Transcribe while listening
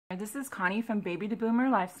This is Connie from Baby to Boomer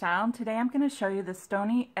Lifestyle. Today I'm going to show you the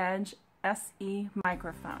Stony-Edge SE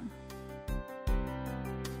microphone.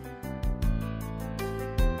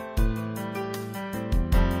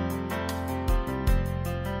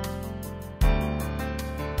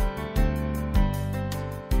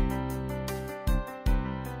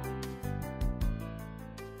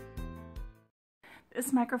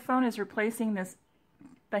 This microphone is replacing this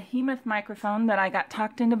behemoth microphone that I got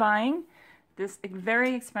talked into buying. This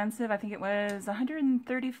very expensive, I think it was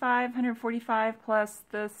 $135, $145 plus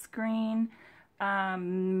the screen,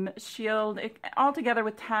 shield, all together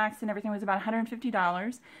with tax and everything was about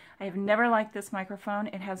 $150. I have never liked this microphone.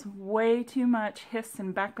 It has way too much hiss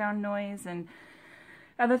and background noise and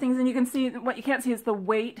other things, and you can see, what you can't see is the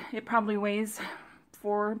weight. It probably weighs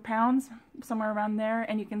 4 pounds, somewhere around there,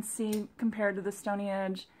 and you can see compared to the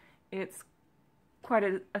Stony-Edge, it's quite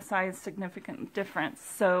a size significant difference.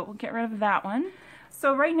 So we'll get rid of that one.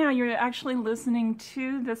 So right now you're actually listening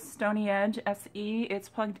to the Stony-Edge SE. It's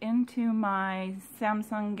plugged into my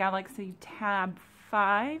Samsung Galaxy Tab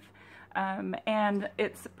 5 and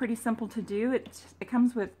it's pretty simple to do. It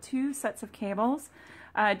comes with 2 sets of cables.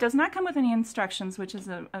 It does not come with any instructions, which is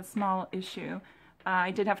a small issue.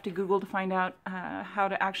 I did have to Google to find out how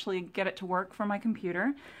to actually get it to work for my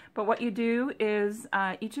computer. But what you do is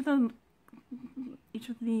each of the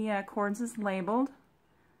cords is labeled.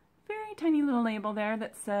 Very tiny little label there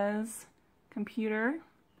that says computer,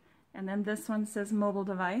 and then this one says mobile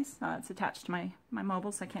device. It's attached to my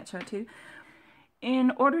mobile, so I can't show it to you.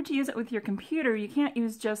 In order to use it with your computer, you can't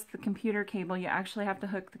use just the computer cable. You actually have to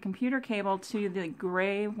hook the computer cable to the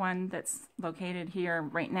gray one that's located here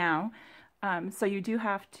right now. So you do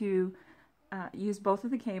have to use both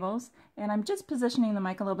of the cables, and I'm just positioning the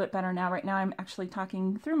mic a little bit better now. Right now I'm actually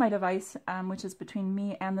talking through my device, which is between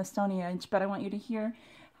me and the Stony-Edge, but I want you to hear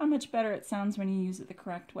how much better it sounds when you use it the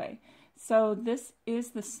correct way. So this is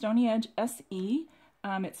the Stony-Edge SE.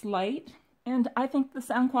 It's light, and I think the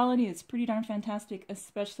sound quality is pretty darn fantastic,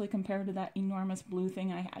 especially compared to that enormous blue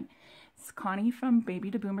thing I had. It's Connie from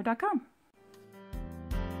babytoboomer.com.